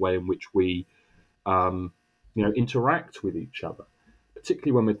terms of the way in which we, interact with each other,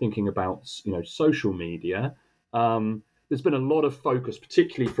 particularly when we're thinking about, social media. There's been a lot of focus,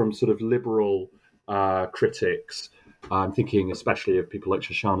 particularly from sort of liberal critics. I'm thinking especially of people like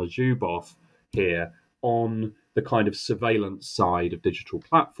Shoshana Zuboff here on the kind of surveillance side of digital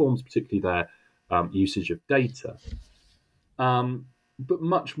platforms, particularly their usage of data. But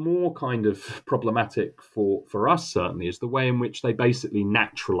much more kind of problematic for us, certainly, is the way in which they basically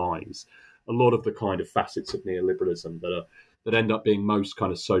naturalize a lot of the kind of facets of neoliberalism that end up being most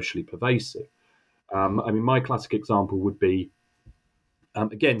kind of socially pervasive. My classic example would be,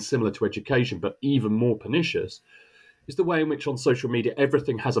 again, similar to education, but even more pernicious, is the way in which on social media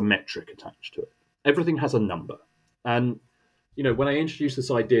everything has a metric attached to it. Everything has a number. And when I introduce this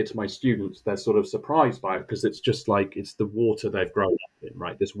idea to my students, they're sort of surprised by it because it's just like it's the water they've grown up in,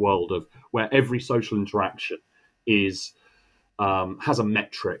 right? This world of where every social interaction is has a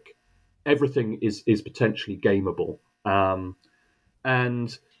metric. Everything is potentially gameable,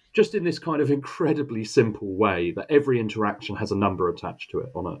 and just in this kind of incredibly simple way that every interaction has a number attached to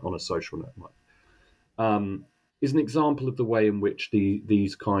it on a social network, is an example of the way in which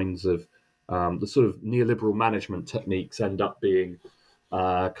these kinds of the sort of neoliberal management techniques end up being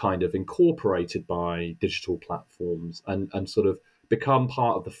kind of incorporated by digital platforms and sort of become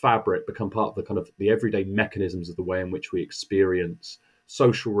part of the fabric, become part of the kind of the everyday mechanisms of the way in which we experience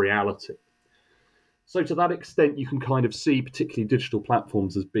social reality. So to that extent, you can kind of see particularly digital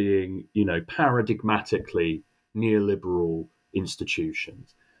platforms as being, paradigmatically neoliberal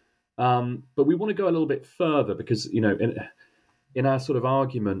institutions. But we want to go a little bit further because, in our sort of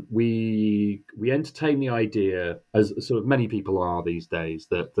argument, we entertain the idea, as sort of many people are these days,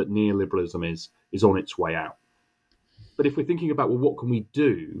 that neoliberalism is on its way out. But if we're thinking about, well, what can we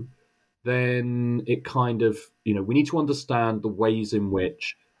do, then it kind of, we need to understand the ways in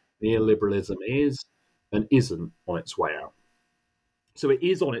which neoliberalism is and isn't on its way out. So it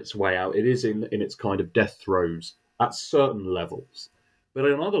is on its way out. It is in its kind of death throes at certain levels. But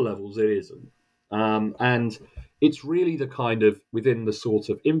on other levels, it isn't. And it's really the kind of, within the sort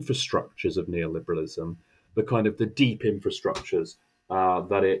of infrastructures of neoliberalism, the kind of the deep infrastructures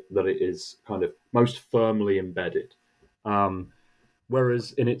that it is kind of most firmly embedded.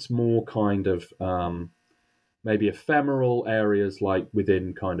 Whereas in its more kind of maybe ephemeral areas, like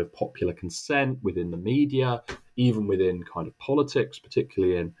within kind of popular consent, within the media, even within kind of politics,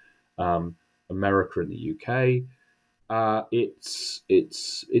 particularly in America and the UK, it's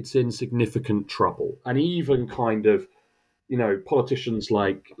in significant trouble. And even kind of, politicians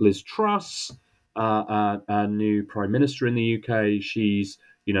like Liz Truss, our new Prime Minister in the UK, she's,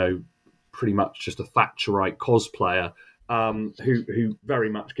 pretty much just a Thatcherite cosplayer who very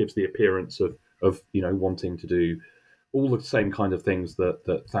much gives the appearance of wanting to do all the same kind of things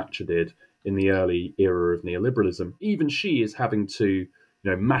that Thatcher did in the early era of neoliberalism. Even she is having to,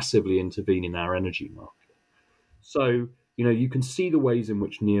 massively intervene in our energy market. So, you can see the ways in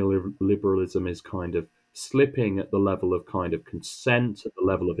which neoliberalism is kind of slipping at the level of kind of consent, at the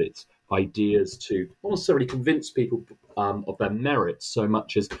level of its ideas to not necessarily convince people of their merits so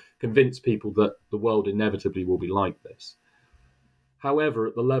much as convince people that the world inevitably will be like this. However,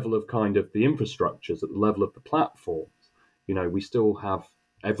 at the level of kind of the infrastructures, at the level of the platforms, we still have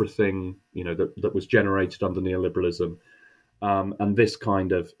everything, that was generated under neoliberalism. And this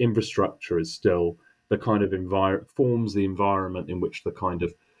kind of infrastructure is still the kind of forms the environment in which the kind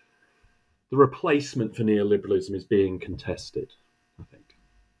of the replacement for neoliberalism is being contested, I think.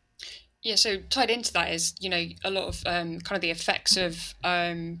 Yeah, so tied into that is, a lot of kind of the effects of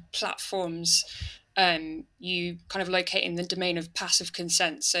platforms. You kind of locate in the domain of passive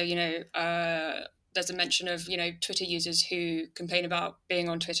consent. So, there's a mention of, Twitter users who complain about being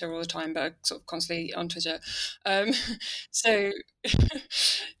on Twitter all the time, but are sort of constantly on Twitter.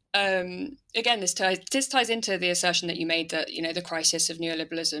 Again, this ties into the assertion that you made that, the crisis of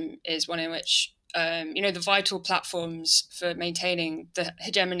neoliberalism is one in which, the vital platforms for maintaining the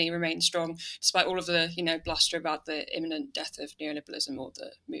hegemony remain strong, despite all of the, bluster about the imminent death of neoliberalism or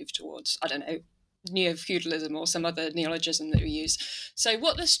the move towards, neo-feudalism or some other neologism that we use. So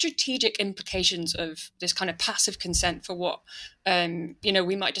what are the strategic implications of this kind of passive consent for what,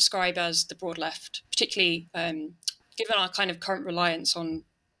 we might describe as the broad left, particularly given our kind of current reliance on,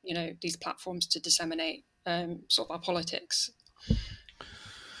 these platforms to disseminate sort of our politics?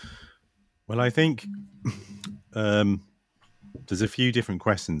 Well, I think there's a few different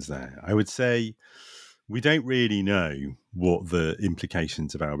questions there. I would say we don't really know what the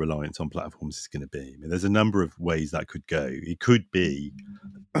implications of our reliance on platforms is going to be. I mean, there's a number of ways that could go. It could be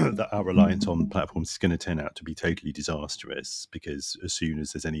that our reliance on platforms is going to turn out to be totally disastrous, because as soon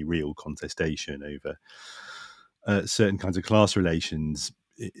as there's any real contestation over certain kinds of class relations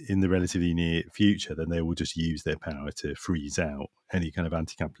in the relatively near future, then they will just use their power to freeze out any kind of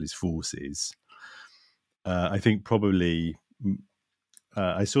anti-capitalist forces. I think probably...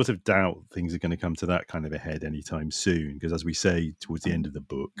 I sort of doubt things are going to come to that kind of a head anytime soon, because as we say towards the end of the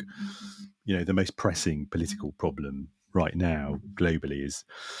book, the most pressing political problem right now globally is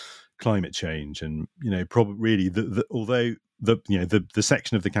climate change. And, probably really although the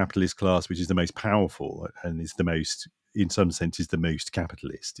section of the capitalist class which is the most powerful and is the most, in some sense, is the most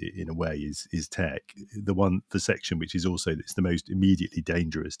capitalist in a way is tech. The section which is also it's the most immediately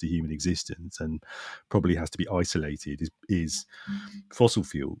dangerous to human existence and probably has to be isolated is fossil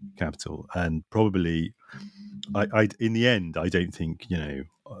fuel capital. And probably, I in the end, I don't think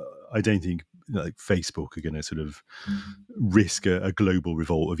like Facebook are going to sort of risk a global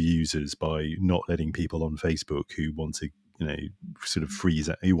revolt of users by not letting people on Facebook who want to sort of freeze,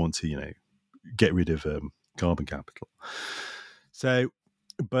 who want to get rid of carbon capital. So,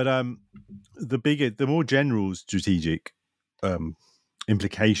 but the more general strategic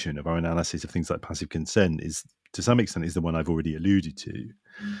implication of our analysis of things like passive consent is, to some extent, is the one I've already alluded to,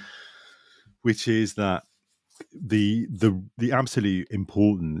 which is that the absolute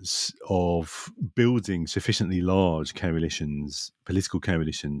importance of building sufficiently large coalitions, political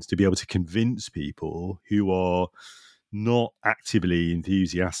coalitions, to be able to convince people who are not actively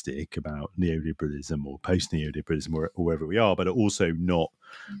enthusiastic about neoliberalism or post-neoliberalism or wherever we are, but are also not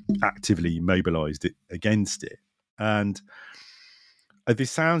actively mobilized against it. And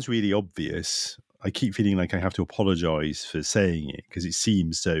this sounds really obvious. I keep feeling like I have to apologize for saying it because it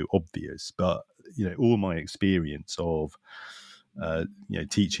seems so obvious, but all my experience of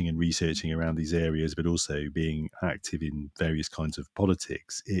teaching and researching around these areas, but also being active in various kinds of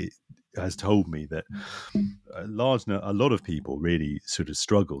politics, it has told me that a lot of people really sort of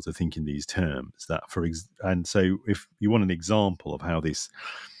struggle to think in these terms. And so, if you want an example of how this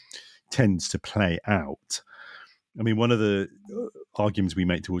tends to play out, I mean, one of the arguments we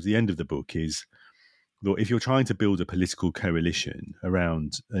make towards the end of the book is, look, if you're trying to build a political coalition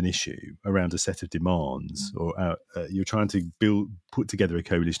around an issue, around a set of demands, or you're trying to put together a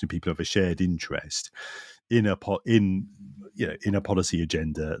coalition of people who have a shared interest in a policy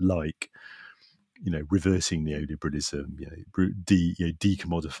agenda like, reversing neoliberalism,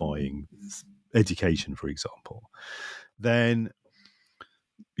 decommodifying education, for example, then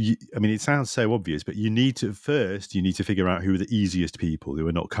it sounds so obvious, but you need to figure out who are the easiest people who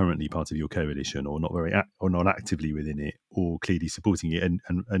are not currently part of your coalition or not actively within it or clearly supporting it,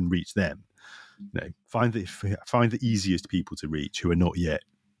 and reach them. Find the easiest people to reach who are not yet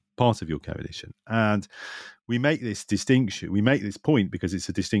part of your coalition. And we make this distinction. We make this point because it's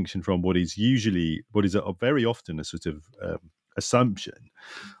a distinction from what is very often a sort of assumption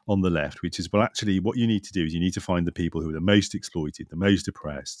on the left, which is, well, actually, what you need to do is you need to find the people who are the most exploited, the most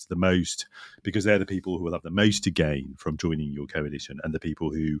oppressed, because they're the people who will have the most to gain from joining your coalition, and the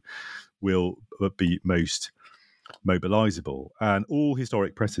people who will be most mobilizable. And all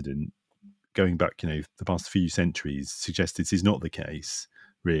historic precedent going back, the past few centuries suggests this is not the case,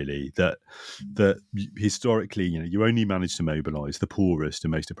 really, that historically, you only manage to mobilize the poorest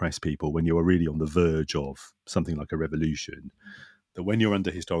and most oppressed people when you are really on the verge of something like a revolution. That when you're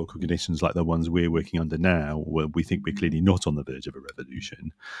under historical conditions like the ones we're working under now, where we think we're clearly not on the verge of a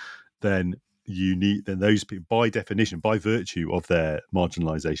revolution, then those people, by definition, by virtue of their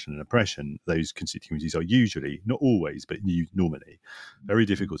marginalisation and oppression, those constituencies are usually, not always, but normally, very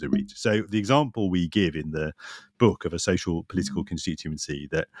difficult to reach. So the example we give in the book of a social political constituency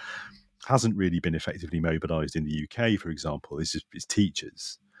that hasn't really been effectively mobilised in the UK, for example, is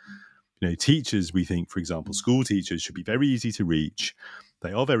teachers. Teachers, we think, for example, school teachers should be very easy to reach.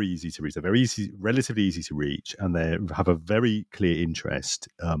 They are very easy to reach. They're very easy, relatively easy to reach, and they have a very clear interest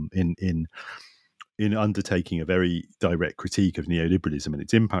in undertaking a very direct critique of neoliberalism and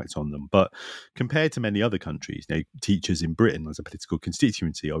its impact on them. But compared to many other countries, teachers in Britain as a political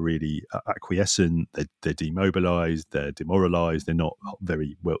constituency are really acquiescent. They're demobilised. They're demoralised. They're not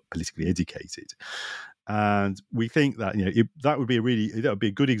very well politically educated. And we think that that would be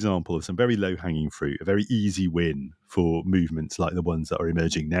a good example of some very low hanging fruit, a very easy win for movements like the ones that are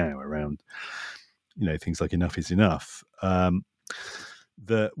emerging now around, things like Enough is Enough.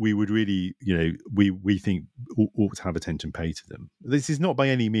 That we would really, we think ought to have attention paid to them. This is not by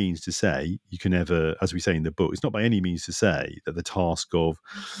any means to say you can ever, as we say in the book, it's not by any means to say that the task of,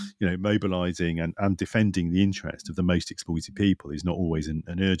 mobilising and defending the interest of the most exploited people is not always an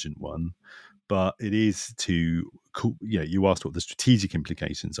urgent one. But it is to, you asked what the strategic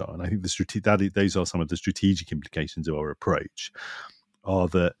implications are, and I think those are some of the strategic implications of our approach, are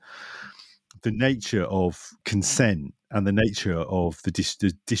that the nature of consent and the nature of the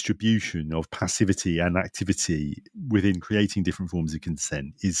distribution of passivity and activity within creating different forms of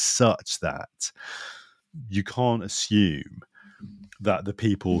consent is such that you can't assume that the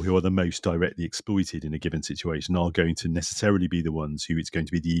people who are the most directly exploited in a given situation are going to necessarily be the ones who it's going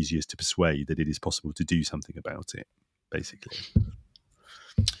to be the easiest to persuade that it is possible to do something about it, basically.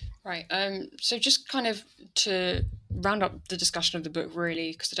 Right. So just kind of to round up the discussion of the book,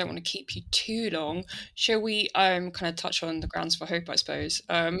 really, because I don't want to keep you too long, shall we kind of touch on the grounds for hope, I suppose?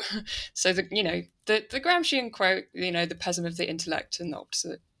 So, the Gramscian quote, the pessimism of the intellect and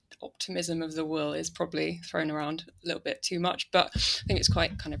the optimism of the will is probably thrown around a little bit too much, but I think it's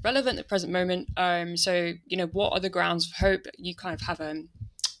quite kind of relevant at the present moment. So, what are the grounds for hope? You kind of have a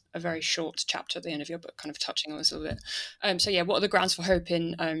very short chapter at the end of your book kind of touching on this a little bit. What are the grounds for hope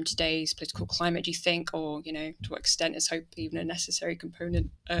in today's political climate, do you think? Or, to what extent is hope even a necessary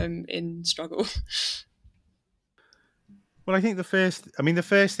component in struggle? Well, I think the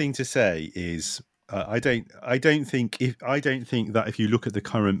first thing to say is I don't think that if you look at the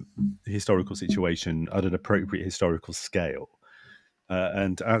current historical situation at an appropriate historical scale,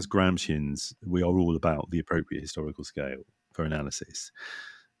 and as Gramscians, we are all about the appropriate historical scale for analysis,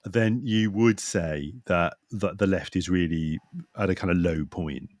 then you would say that the left is really at a kind of low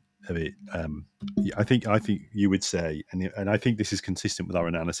point of it. I think you would say, and I think this is consistent with our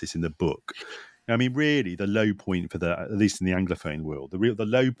analysis in the book. Really, the low point for at least in the Anglophone world, the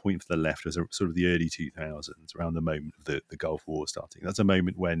low point for the left was sort of the early 2000s, around the moment of the Gulf War starting. That's a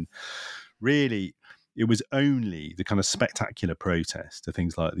moment when really it was only the kind of spectacular protest to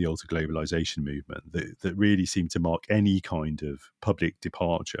things like the Alter Globalization movement that really seemed to mark any kind of public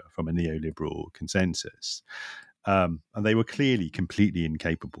departure from a neoliberal consensus. And they were clearly completely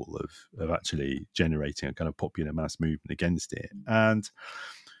incapable of actually generating a kind of popular mass movement against it. And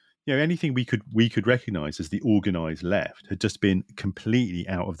anything we could recognise as the organised left had just been completely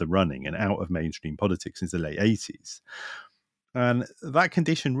out of the running and out of mainstream politics since the late 80s. And that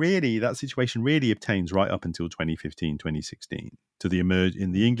situation really obtains right up until 2015, 2016, to the emerge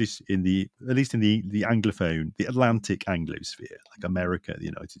in the English, at least in the Anglophone, the Atlantic Anglosphere, like America, the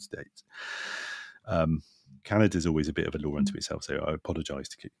United States. Canada's always a bit of a law unto itself, so I apologise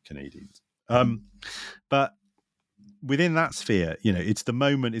to Canadians. But within that sphere, it's the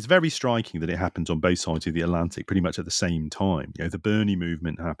moment. It's very striking that it happens on both sides of the Atlantic pretty much at the same time. The Bernie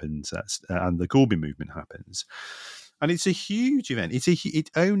movement happens and the Corbyn movement happens. And it's a huge event. That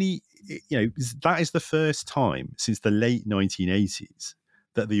is the first time since the late 1980s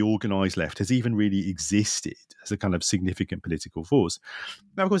that the organised left has even really existed as a kind of significant political force.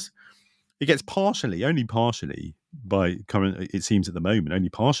 Now, of course, it gets only partially by current, it seems at the moment, only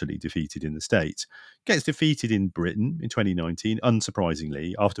partially defeated in the States. Gets defeated in Britain in 2019,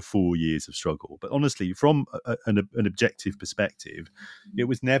 unsurprisingly, after 4 years of struggle. But honestly, from an objective perspective, it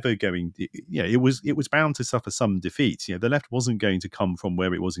was never going. It was bound to suffer some defeats. The left wasn't going to come from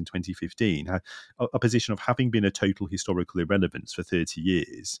where it was in 2015, a position of having been a total historical irrelevance for 30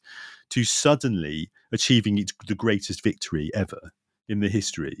 years, to suddenly achieving the greatest victory ever in the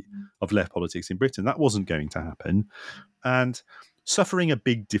history of left politics in Britain. That wasn't going to happen. And suffering a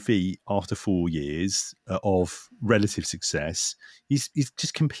big defeat after 4 years of relative success is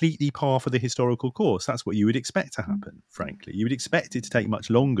just completely par for the historical course. That's what you would expect to happen, frankly. You would expect it to take much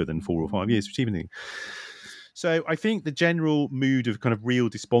longer than 4 or 5 years to achieve anything. So I think the general mood of kind of real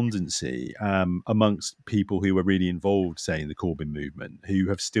despondency amongst people who were really involved, say, in the Corbyn movement, who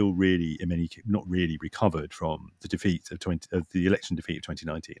have still really, not really recovered from the defeat of the election defeat of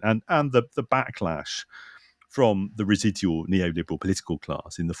 2019, and the backlash from the residual neoliberal political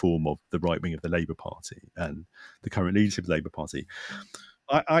class in the form of the right wing of the Labour Party and the current leadership of the Labour Party.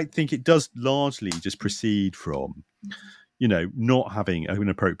 I think it does largely just proceed from not having an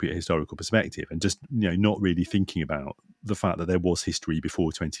appropriate historical perspective and just, not really thinking about the fact that there was history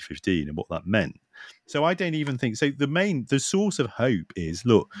before 2015 and what that meant. So I don't even think, the source of hope is,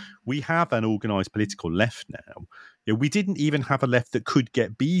 look, we have an organised political left now. We didn't even have a left that could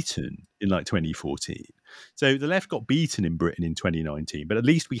get beaten in 2014. So the left got beaten in Britain in 2019, but at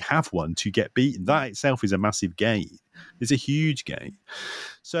least we have one to get beaten. That itself is a massive gain. It's a huge gain.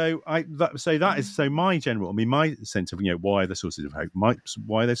 So my sense of why are the sources of hope? Why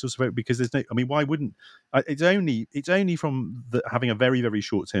are there sources of hope? Because there's no. Why wouldn't? It's only from having a very, very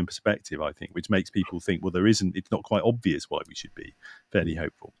short term perspective, I think, which makes people think, well, it's not quite obvious why we should be fairly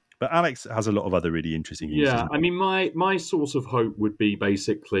hopeful. But Alex has a lot of other really interesting uses. Yeah, my source of hope would be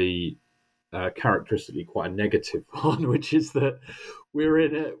basically characteristically quite a negative one, which is that we are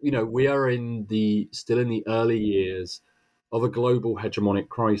still in the early years of a global hegemonic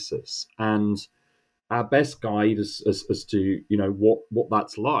crisis, and our best guide as to what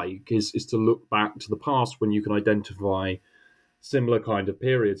that's like is to look back to the past when you can identify similar kind of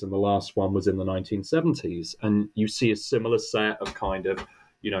periods, and the last one was in the 1970s, and you see a similar set of kind of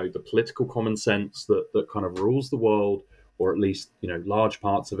the political common sense that kind of rules the world, or at least large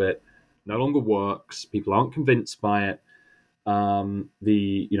parts of it, no longer works. People aren't convinced by it.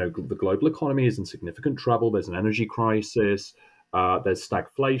 The global economy is in significant trouble. There's an energy crisis. There's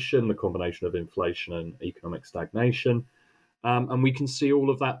stagflation, the combination of inflation and economic stagnation, and we can see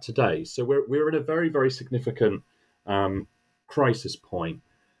all of that today. So we're in a very, very significant crisis point,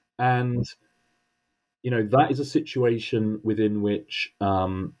 and that is a situation within which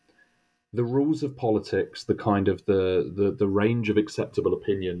the rules of politics, the kind of the range of acceptable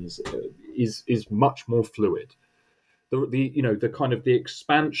opinions, is much more fluid. The kind of the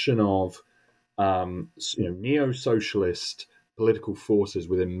expansion of neo-socialist political forces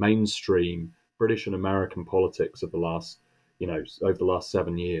within mainstream British and American politics of the last over the last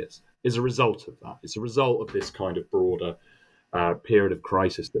 7 years is a result of that. It's a result of this kind of broader period of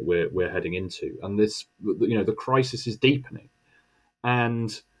crisis that we're heading into, and this the crisis is deepening,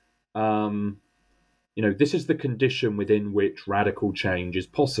 and this is the condition within which radical change is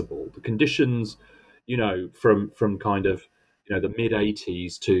possible. The conditions, from kind of the mid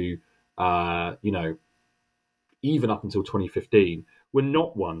 80s to even up until 2015 were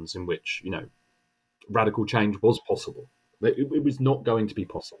not ones in which radical change was possible. It was not going to be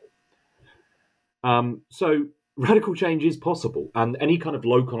possible. So radical change is possible, and any kind of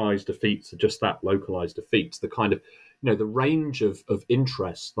localized defeats are just that, localized defeats. The kind of the range of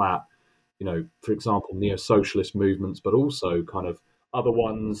interests that for example, neo-socialist movements, but also kind of other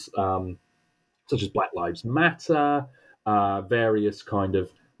ones such as Black Lives Matter, various kind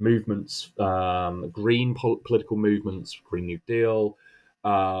of movements, green political movements, Green New Deal,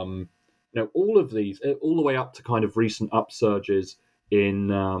 all of these, all the way up to kind of recent upsurges in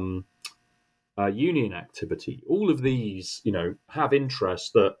union activity. All of these, have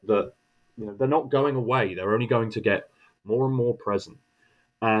interests that they're not going away. They're only going to get more and more present,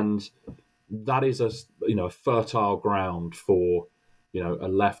 and that is a fertile ground for a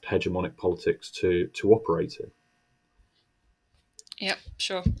left hegemonic politics to operate in. Yep,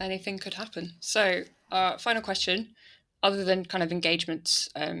 sure. Anything could happen. So, final question. Other than kind of engagements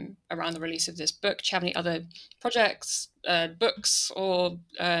around the release of this book, do you have any other projects, books, or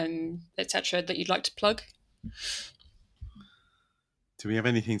etc. that you'd like to plug? Do we have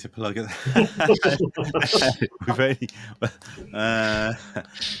anything to plug? We've only, I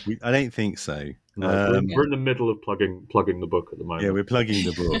don't think so. No, we're in the middle of plugging the book at the moment. Yeah, we're plugging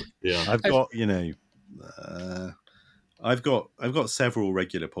the book. Yeah, I've got several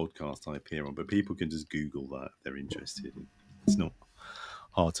regular podcasts I appear on, but people can just Google that if they're interested. It's not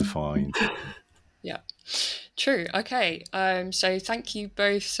hard to find. Yeah, true. Okay, so thank you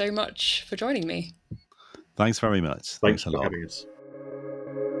both so much for joining me. Thanks very much. Thanks a for lot. having us.